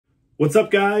What's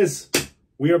up, guys?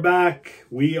 We are back.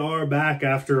 We are back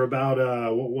after about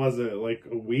what was it, like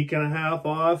a week and a half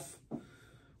off.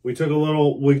 We took a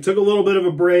little bit of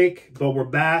a break, but we're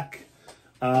back.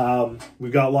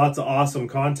 We've got lots of awesome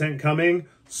content coming,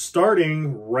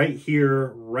 starting right here,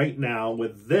 right now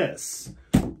with this.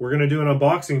 We're gonna do an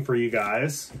unboxing for you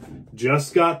guys.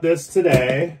 Just got this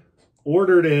today.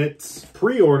 Ordered it,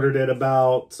 pre-ordered it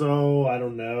about, I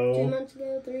don't know. 2 months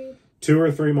ago, 3? 2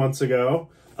 or 3 months ago.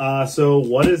 So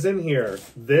what is in here?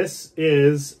 This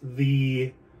is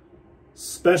the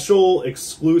special,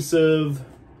 exclusive,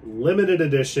 limited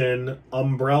edition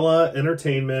Umbrella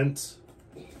Entertainment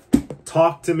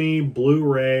Talk to Me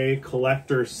Blu-ray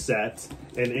collector set.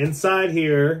 And inside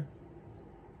here,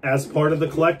 as part of the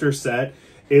collector set,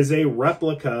 is a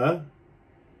replica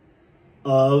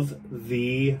of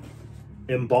the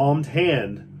embalmed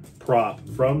hand prop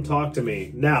from Talk to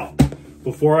Me. Now,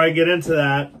 before I get into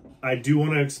that, I do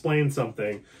want to explain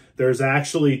something. There's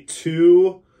actually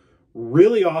 2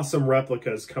 really awesome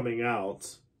replicas coming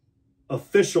out,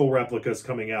 official replicas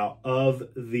coming out of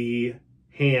the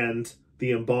hand,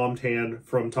 the embalmed hand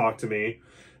from Talk to Me.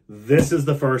 This is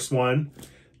the first one.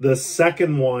 The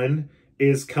second one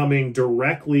is coming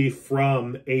directly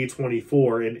from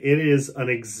A24, and it is an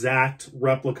exact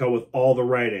replica with all the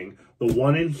writing. The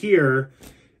one in here,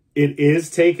 it is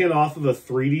taken off of a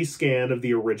 3D scan of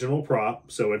the original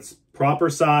prop, so it's proper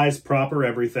size, proper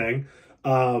everything,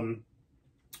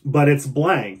 but it's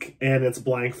blank, and it's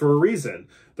blank for a reason.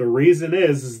 The reason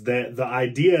is that the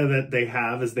idea that they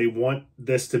have is they want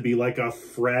this to be like a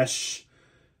fresh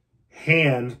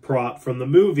hand prop from the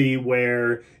movie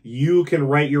where you can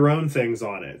write your own things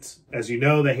on it. As you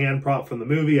know, the hand prop from the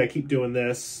movie, I keep doing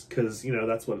this because, you know,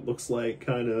 that's what it looks like,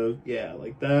 kind of, yeah,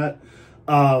 like that.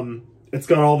 It's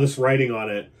got all this writing on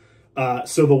it.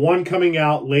 So the one coming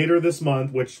out later this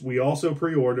month, which we also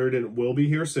pre-ordered and it will be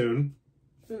here soon.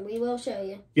 We will show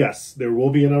you. Yes, there will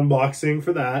be an unboxing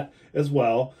for that as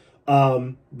well.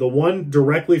 The one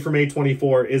directly from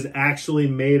A24 is actually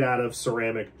made out of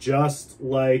ceramic, just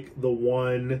like the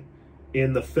one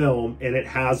in the film, and it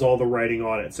has all the writing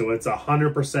on it. So it's a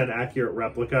 100% accurate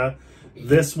replica.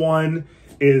 This one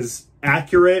is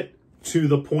accurate to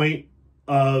the point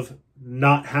of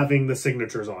not having the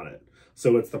signatures on it.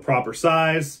 So it's the proper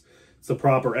size, it's the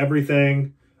proper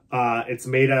everything. It's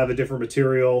made out of a different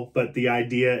material, but the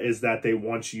idea is that they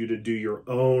want you to do your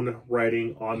own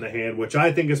writing on the hand, which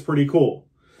I think is pretty cool.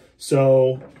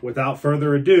 So without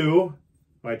further ado,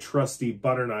 my trusty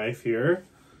butter knife here,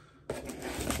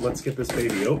 let's get this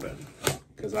baby open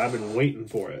because I've been waiting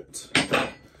for it.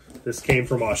 This came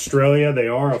from Australia. They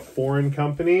are a foreign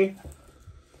company.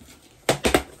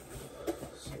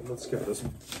 Let's get this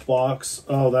box.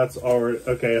 Oh, that's already,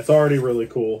 okay, it's already really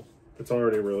cool. It's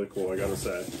already really cool, I gotta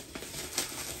say.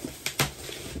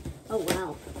 Oh,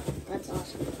 wow. That's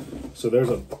awesome. So there's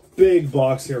a big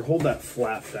box here. Hold that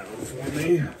flap down for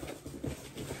me.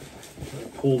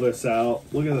 Pull this out.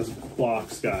 Look at this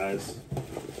box, guys.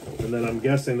 And then I'm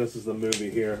guessing this is the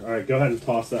movie here. All right, go ahead and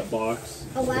toss that box.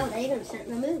 Oh, wow, they even sent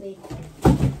the movie.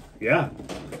 Yeah.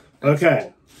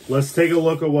 Okay. Let's take a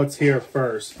look at what's here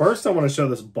first. First, I want to show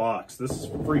this box. This is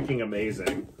freaking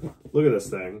amazing. Look at this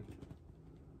thing.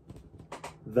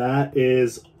 That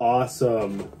is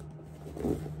awesome.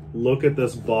 Look at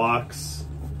this box.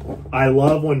 I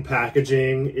love when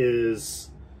packaging is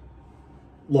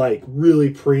like really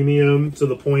premium to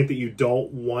the point that you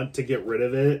don't want to get rid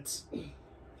of it.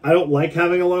 I don't like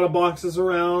having a lot of boxes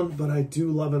around, but I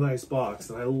do love a nice box.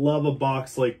 And I love a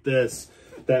box like this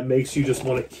that makes you just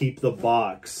want to keep the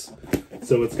box.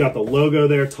 So it's got the logo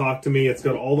there, Talk to Me. It's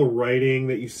got all the writing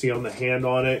that you see on the hand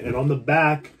on it. And on the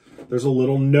back, there's a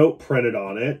little note printed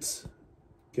on it.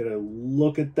 Get a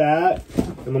look at that.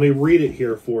 And let me read it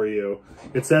here for you.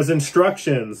 It says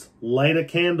instructions: light a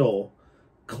candle,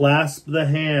 clasp the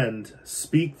hand,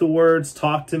 speak the words,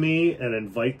 talk to me, and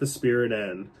invite the spirit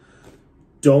in.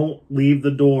 Don't leave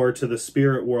the door to the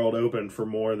spirit world open for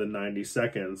more than 90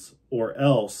 seconds, or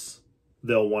else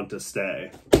they'll want to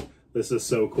stay. This is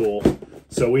so cool.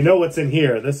 So we know what's in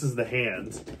here. This is the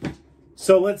hand.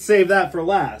 So let's save that for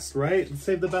last, right? Let's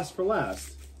save the best for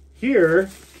last. Here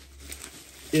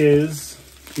is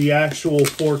the actual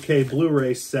 4K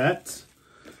Blu-ray set,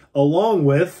 along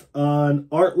with an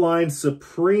Artline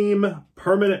Supreme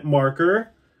permanent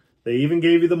marker. They even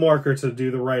gave you the marker to do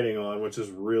the writing on, which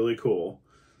is really cool.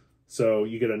 So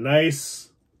you get a nice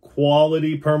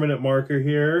quality permanent marker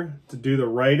here to do the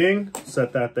writing.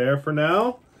 Set that there for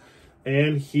now.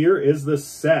 And here is the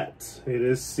set. It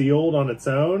is sealed on its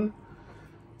own.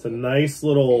 It's a nice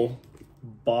little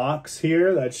box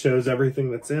here that shows everything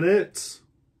that's in it.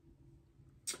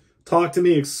 Talk to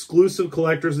Me exclusive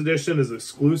collector's edition is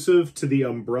exclusive to the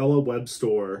Umbrella web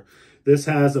store. This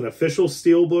has an official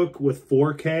steelbook with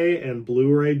 4K and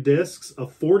Blu-ray discs, a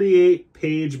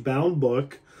 48-page bound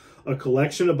book, a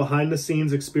collection of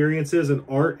behind-the-scenes experiences and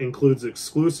art, includes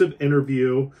exclusive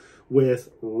interview with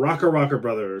Rocka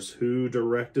Brothers, who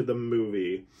directed the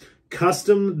movie.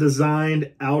 Custom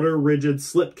designed outer rigid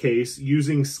slipcase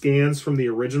using scans from the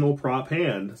original prop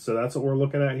hand. So that's what we're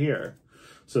looking at here.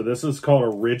 So this is called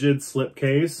a rigid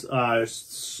slipcase.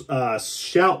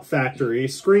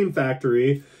 Scream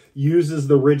Factory uses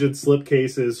the rigid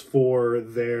slipcases for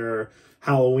their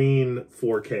Halloween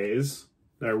 4Ks.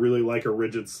 I really like a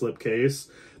rigid slipcase.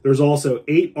 There's also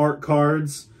 8 art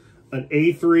cards, an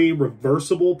A3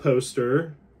 reversible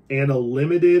poster, and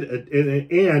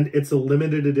it's a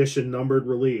limited edition numbered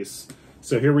release.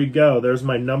 So here we go. There's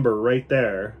my number right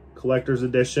there. Collector's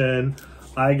edition.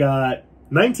 I got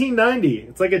 1990.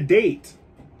 It's like a date.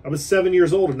 I was 7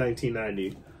 years old in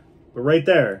 1990. But right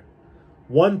there.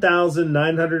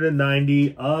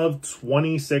 1,990 of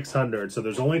 2,600. So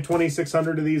there's only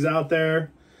 2,600 of these out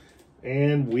there.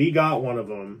 And we got one of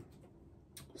them.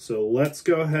 So let's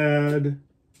go ahead,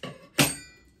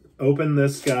 open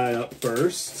this guy up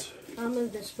first. I'll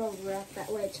move this photograph,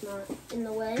 that way it's not in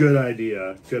the way. Good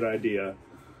idea, good idea.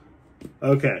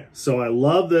 Okay, so I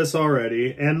love this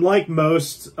already. And like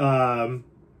most box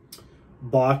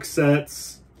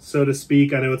sets, so to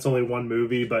speak, I know it's only one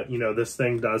movie, but you know, this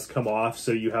thing does come off,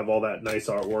 so you have all that nice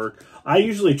artwork. I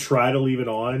usually try to leave it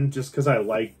on just because I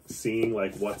like seeing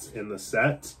like what's in the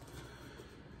set.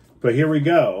 But here we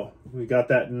go. We got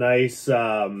that nice,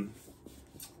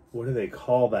 what do they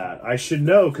call that? I should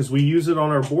know because we use it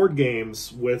on our board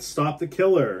games with Stop the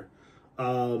Killer.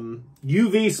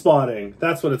 UV spotting,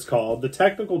 that's what it's called. The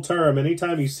technical term,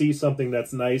 anytime you see something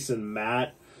that's nice and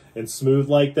matte and smooth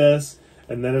like this,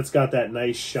 and then it's got that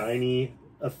nice shiny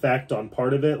effect on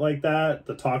part of it like that,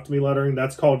 the Talk to Me lettering,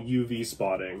 that's called UV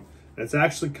spotting. And it's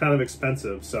actually kind of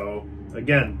expensive. So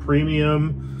again,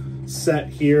 premium set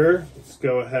here. Let's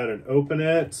go ahead and open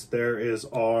it. There is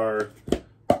our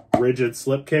rigid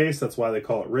slipcase. That's why they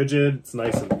call it rigid. It's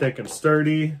nice and thick and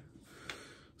sturdy.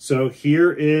 So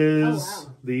here is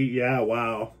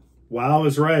wow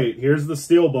is right. Here's the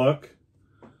steelbook.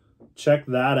 Check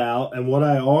that out. And what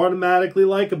I automatically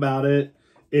like about it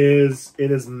is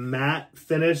matte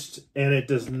finished and it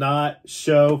does not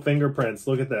show fingerprints.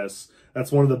 Look at this.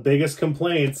 That's one of the biggest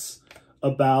complaints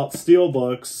about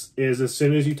steelbooks is as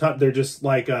soon as you touch, they're just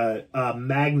like a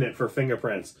magnet for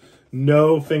fingerprints.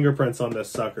 No fingerprints on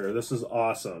this sucker. This is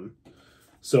awesome.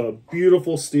 So a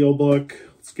beautiful steelbook.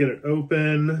 Let's get it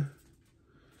open.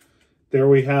 There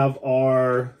we have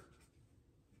our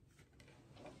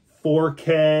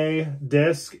 4K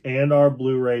disc and our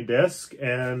Blu-ray disc.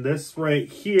 And this right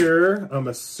here, I'm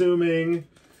assuming,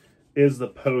 is the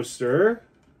poster.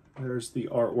 There's the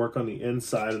artwork on the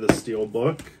inside of the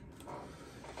steelbook.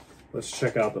 Let's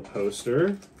check out the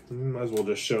poster. Might as well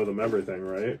just show them everything,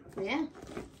 right? Yeah.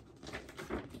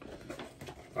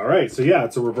 All right, so yeah,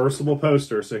 it's a reversible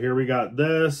poster. So here we got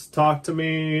this, Talk to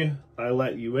Me, I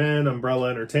Let You In, Umbrella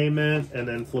Entertainment, and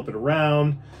then flip it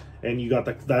around, and you got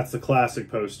that's the classic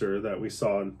poster that we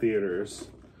saw in theaters.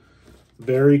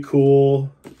 Very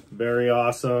cool, very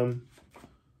awesome.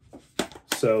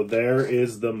 So there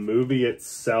is the movie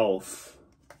itself.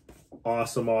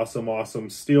 Awesome, awesome, awesome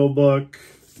steelbook.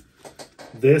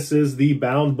 This is the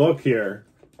bound book here.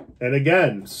 And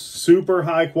again, super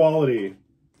high quality.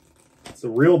 It's a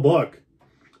real book.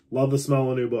 Love the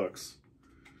smell of new books.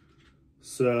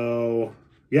 So,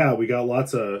 yeah, we got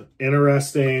lots of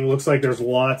interesting, looks like there's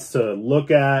lots to look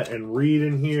at and read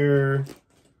in here.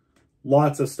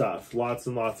 Lots of stuff. Lots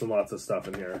and lots and lots of stuff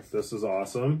in here. This is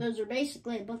awesome. Those are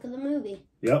basically a book of the movie.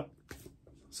 Yep.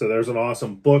 So there's an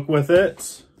awesome book with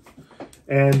it.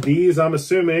 And these, I'm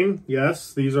assuming,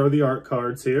 yes, these are the art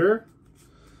cards here.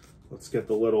 Let's get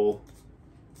the little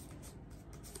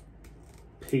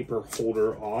paper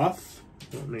holder off.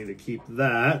 Don't need to keep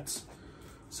that.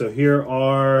 So here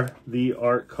are the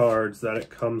art cards that it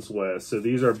comes with. So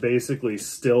these are basically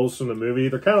stills from the movie.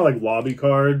 They're kind of like lobby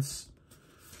cards.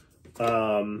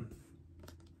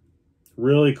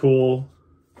 Really cool.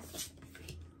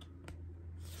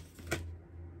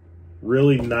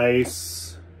 Really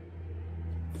nice.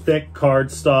 Thick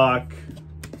cardstock.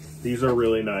 These are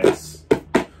really nice.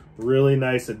 Really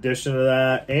nice addition to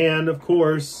that. And of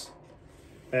course,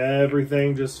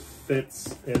 everything just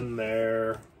fits in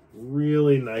there.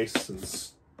 Really nice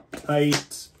and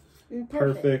tight.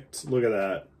 Perfect. Look at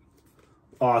that.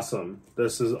 Awesome.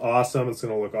 This is awesome. It's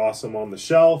going to look awesome on the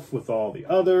shelf with all the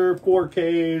other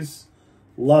 4Ks.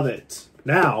 Love it.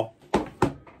 Now,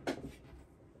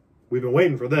 We've been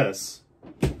waiting for this.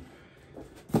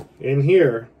 In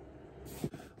here,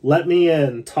 Let Me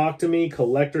In, Talk to Me,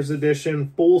 Collector's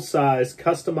Edition, full-size,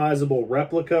 customizable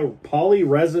replica poly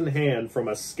resin hand from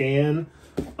a scan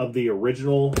of the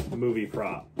original movie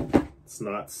prop. It's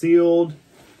not sealed.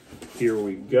 Here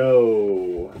we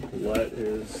go. Let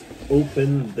us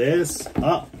open this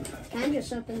up. Mine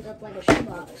just opens up like a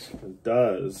shoebox. It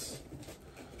does.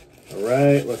 All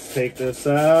right, let's take this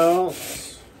out.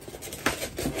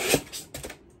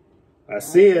 I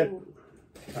see it.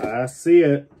 I see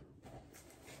it.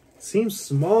 Seems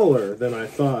smaller than I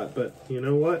thought, but you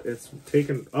know what? It's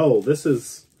taken... Oh, this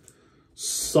is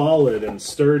solid and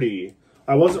sturdy.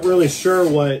 I wasn't really sure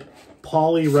what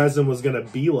poly resin was going to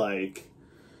be like.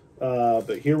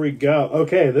 But here we go.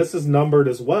 Okay, this is numbered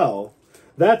as well.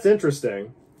 That's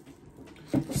interesting.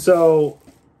 So,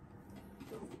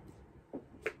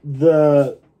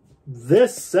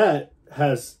 this set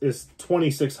is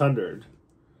 2,600.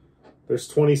 There's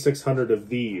 2,600 of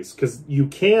these, because you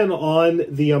can, on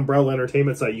the Umbrella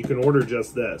Entertainment site, you can order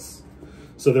just this.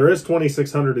 So there is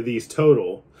 2,600 of these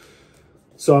total.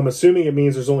 So I'm assuming it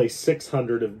means there's only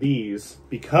 600 of these,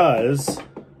 because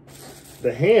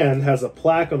the hand has a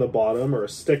plaque on the bottom, or a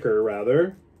sticker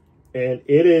rather, and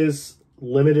it is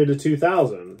limited to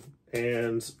 2,000.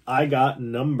 And I got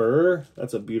number,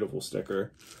 that's a beautiful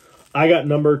sticker. I got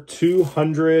number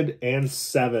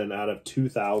 207 out of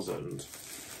 2,000.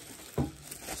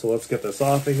 So let's get this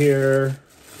off of here.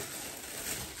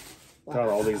 Got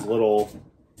all these little...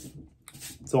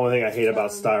 It's the only thing I hate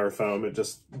about styrofoam. It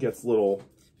just gets little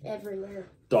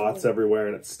dots everywhere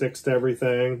and it sticks to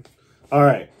everything. All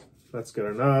right, that's good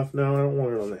enough. No, I don't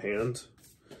want it on the hand.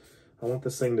 I want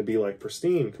this thing to be like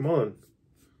pristine. Come on.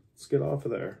 Let's get off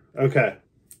of there. Okay.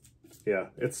 Yeah,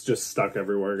 it's just stuck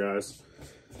everywhere, guys.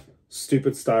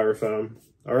 Stupid styrofoam.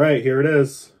 All right, here it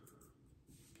is.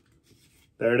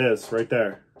 There it is, right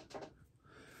there.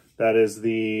 That is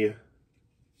the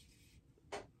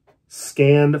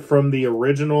scanned from the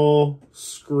original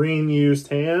screen used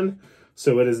hand.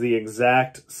 So it is the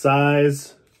exact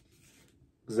size,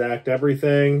 exact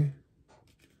everything.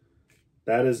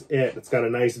 That is it. It's got a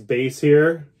nice base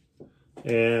here.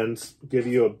 And give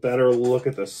you a better look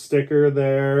at the sticker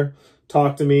there.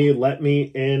 Talk to Me, Let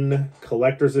Me In,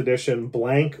 Collector's Edition,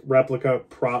 blank replica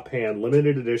prop hand,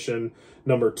 limited edition,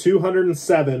 number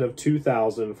 207 of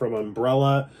 2,000 from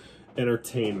Umbrella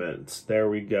Entertainment. There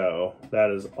we go. That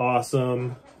is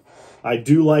awesome. I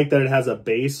do like that it has a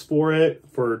base for it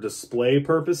for display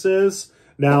purposes.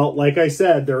 Now, like I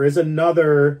said, there is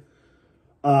another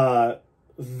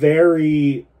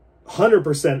very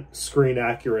 100% screen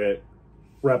accurate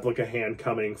replica hand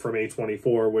coming from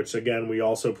A24, which again we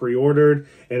also pre-ordered,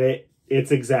 and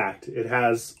it's exact. It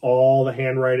has all the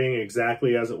handwriting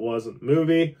exactly as it was in the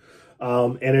movie,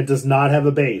 and it does not have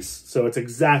a base, so it's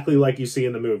exactly like you see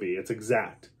in the movie. It's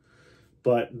exact.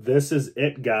 But this is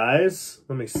it, guys.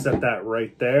 Let me set that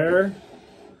right there.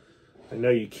 I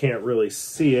know you can't really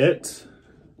see it.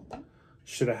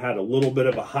 Should have had a little bit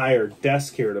of a higher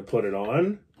desk here to put it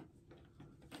on,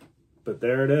 but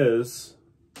there it is.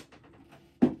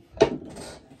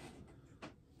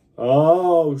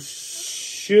 Oh,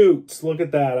 shoot. Look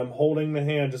at that. I'm holding the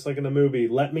hand just like in the movie.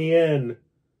 Let Me In.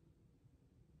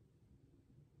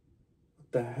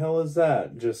 What the hell is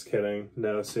that? Just kidding.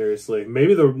 No, seriously.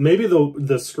 Maybe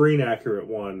the screen accurate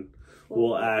one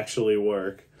will actually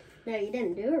work. No, you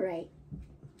didn't do it right.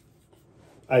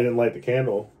 I didn't light the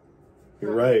candle.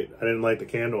 You're right. I didn't light the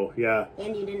candle. Yeah.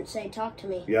 And you didn't say talk to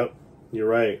me. Yep. You're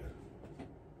right.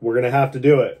 We're going to have to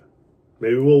do it.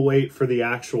 Maybe we'll wait for the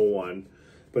actual one.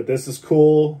 But this is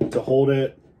cool to hold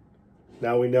it.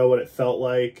 Now we know what it felt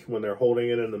like when they're holding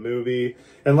it in the movie.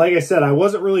 And like I said, I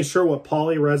wasn't really sure what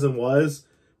poly resin was.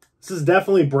 This is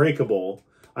definitely breakable.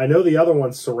 I know the other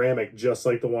one's ceramic, just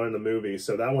like the one in the movie.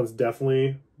 So that one's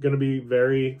definitely going to be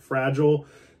very fragile.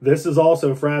 This is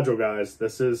also fragile, guys.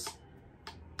 This is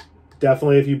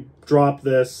definitely, if you drop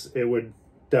this, it would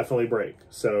definitely break.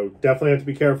 So definitely have to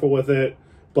be careful with it.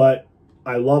 But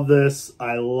I love this.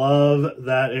 I love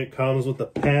that it comes with a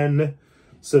pen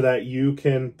so that you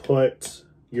can put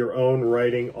your own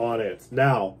writing on it.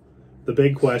 Now, the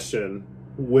big question,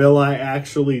 will I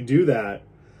actually do that?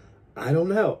 I don't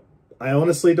know. I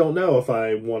honestly don't know if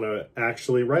I want to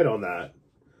actually write on that.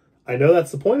 I know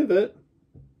that's the point of it.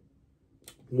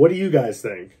 What do you guys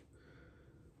think?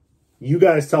 You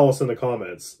guys tell us in the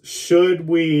comments. Should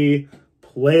we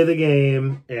play the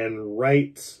game and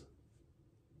writing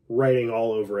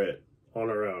all over it on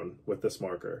our own with this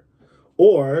marker?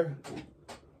 Or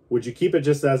would you keep it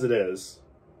just as it is,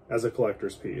 as a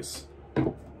collector's piece?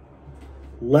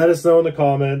 Let us know in the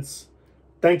comments.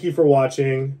 thank you for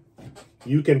watching.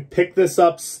 You can pick this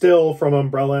up still from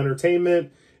Umbrella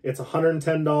Entertainment. It's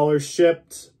 $110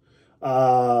 shipped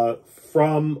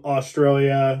from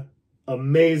Australia.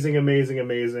 Amazing, amazing,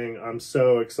 amazing. I'm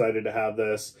so excited to have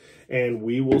this. And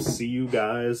we will see you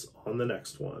guys on the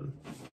next one.